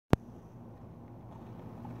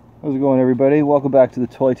How's it going, everybody? Welcome back to the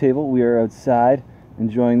toy table. We are outside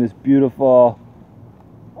enjoying this beautiful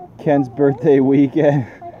Ken's birthday weekend.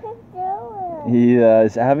 He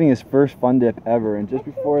is having his first fun dip ever, and just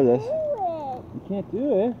before this, you can't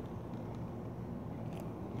do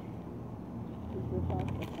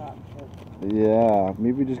it. Yeah,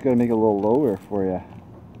 maybe we just gotta make it a little lower for you.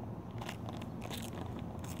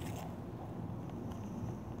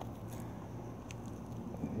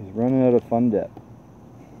 He's running out of fun dip.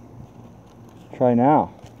 Try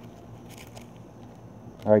now.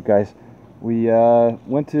 Alright guys, we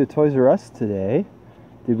went to Toys R Us today.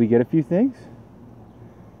 Did we get a few things?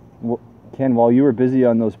 Well, Ken, while you were busy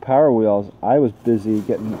on those Power Wheels, I was busy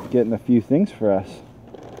getting a few things for us.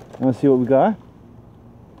 You want to see what we got?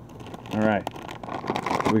 Alright,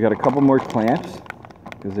 so we got a couple more clamps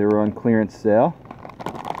because they were on clearance sale.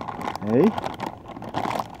 Hey,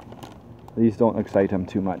 these don't excite him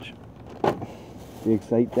too much. They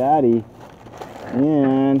excite Daddy.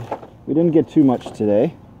 And we didn't get too much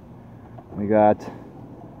today. We got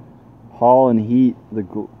Hall and Heat, the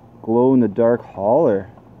glow-in-the-dark hauler.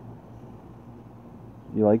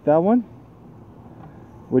 You like that one?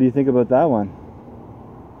 What do you think about that one?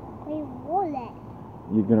 We roll it.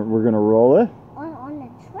 We're gonna roll it? On the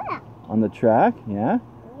track. On the track, yeah?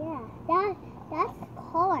 Yeah, that's a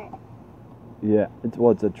car. Yeah,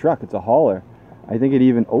 it's a truck, it's a hauler. I think it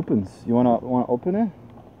even opens. You wanna open it?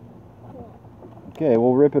 Okay,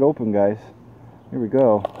 we'll rip it open, guys. Here we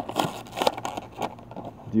go.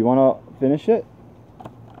 Do you want to finish it?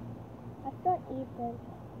 I'm still eating.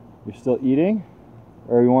 You're still eating?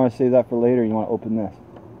 Or you want to save that for later and you want to open this?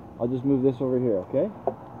 I'll just move this over here, okay?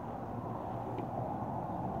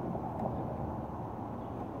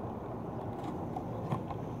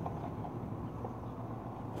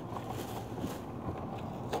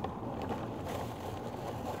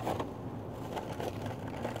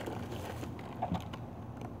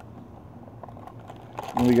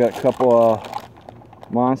 And we got a couple of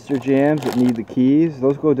Monster Jams that need the keys.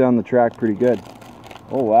 Those go down the track pretty good.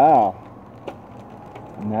 Oh wow.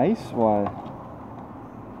 Nice one.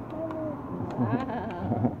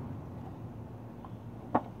 Wow.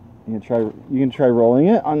 You can try rolling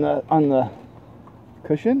it on the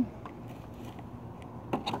cushion.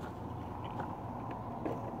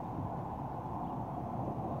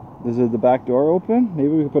 Does the back door open? Maybe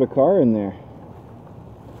we could put a car in there.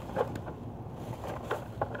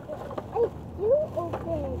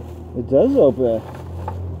 It does open.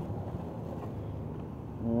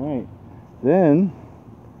 Alright. Then,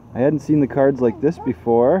 I hadn't seen the cards like this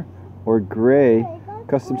before. Or gray.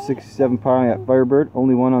 Custom 67 power at Firebird.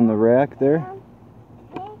 Only one on the rack there.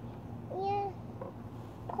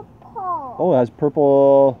 Oh, it has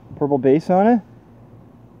purple base on it?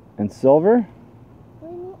 And silver? I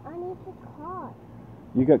need the car.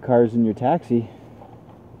 You got cars in your taxi.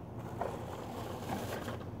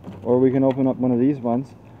 Or we can open up one of these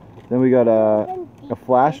ones. Then we got a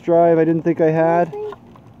flash drive I didn't think I had.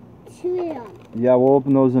 Yeah, we'll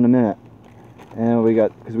open those in a minute. And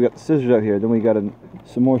because we got the scissors out here. Then we got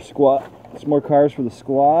some more cars for the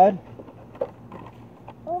squad.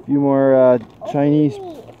 A few more Chinese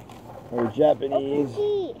or Japanese.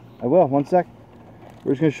 I will, one sec.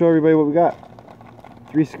 We're just gonna show everybody what we got.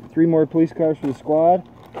 Three more police cars for the squad.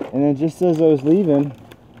 And then just as I was leaving,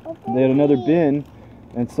 they had another bin,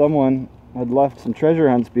 and someone had left some treasure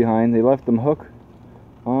hunts behind. They left them hook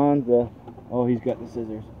on the... Oh, he's got the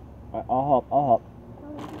scissors. I'll help.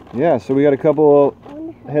 Yeah, so we got a couple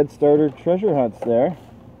head starter treasure hunts there.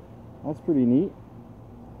 That's pretty neat.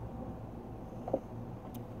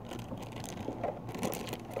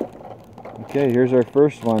 Okay, here's our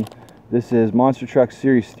first one. This is Monster Truck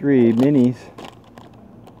Series 3 Minis.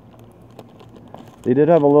 They did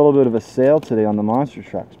have a little bit of a sale today on the Monster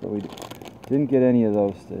Trucks, but we didn't get any of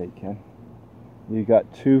those today, Ken. You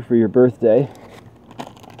got 2 for your birthday.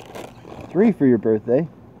 3 for your birthday.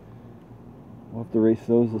 We'll have to race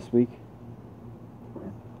those this week.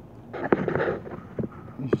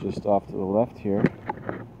 It's just off to the left here.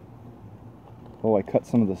 Oh, I cut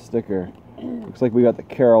some of the sticker. Looks like we got the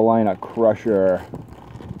Carolina Crusher.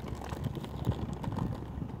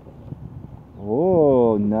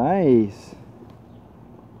 Oh, nice.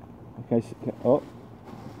 Okay, oh.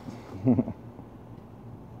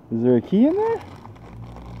 Is there a key in there?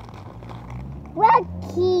 Black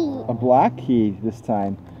key. A black key this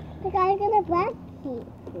time. The guy got a black key.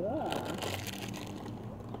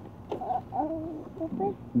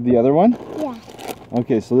 The other one? Yeah.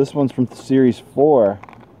 Okay, so this one's from Series 4.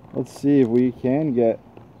 Let's see if we can get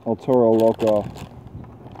El Toro Loco.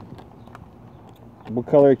 What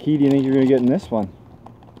color key do you think you're going to get in this one?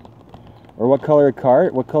 Or what color car,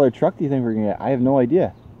 what color truck do you think we're gonna get? I have no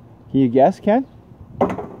idea. Can you guess, Ken?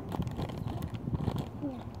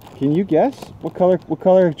 Can you guess? What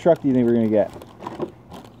color truck do you think we're gonna get?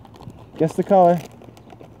 Guess the color.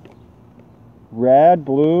 Red,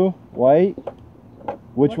 blue, white.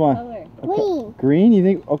 Which one? Color? Green. Green? You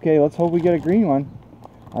think? Okay, let's hope we get a green one.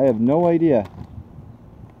 I have no idea.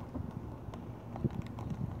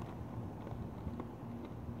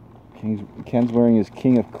 Ken's wearing his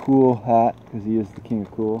King of Cool hat because he is the King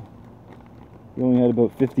of Cool. He only had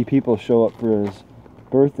about 50 people show up for his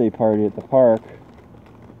birthday party at the park.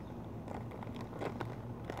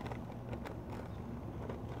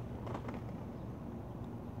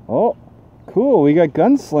 Oh, cool. We got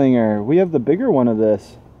Gunslinger. We have the bigger one of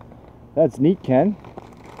this. That's neat, Ken.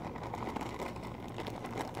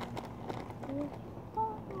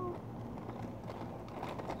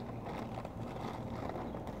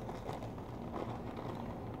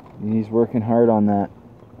 He's working hard on that.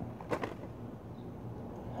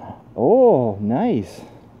 Oh, nice.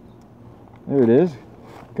 There it is.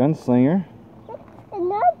 Gunslinger.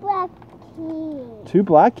 Another black key. 2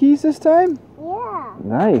 black keys this time? Yeah.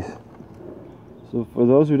 Nice. So for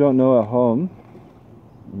those who don't know at home,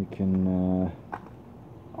 you can...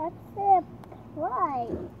 That's the prize.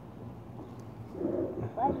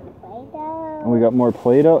 What Play-Doh? we got more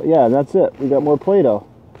Play-Doh. Yeah, that's it. We got more Play-Doh.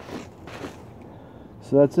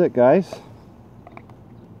 So that's it, guys.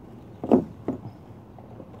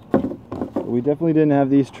 We definitely didn't have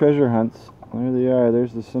these treasure hunts. There they are.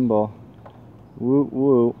 There's the symbol. Woo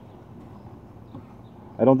woo.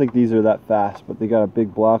 I don't think these are that fast, but they got a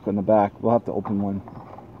big block on the back. We'll have to open one.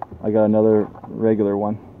 I got another regular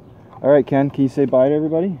one. All right, Ken, can you say bye to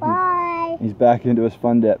everybody? Bye. He's back into his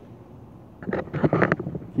fun dip.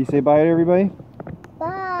 Can you say bye to everybody?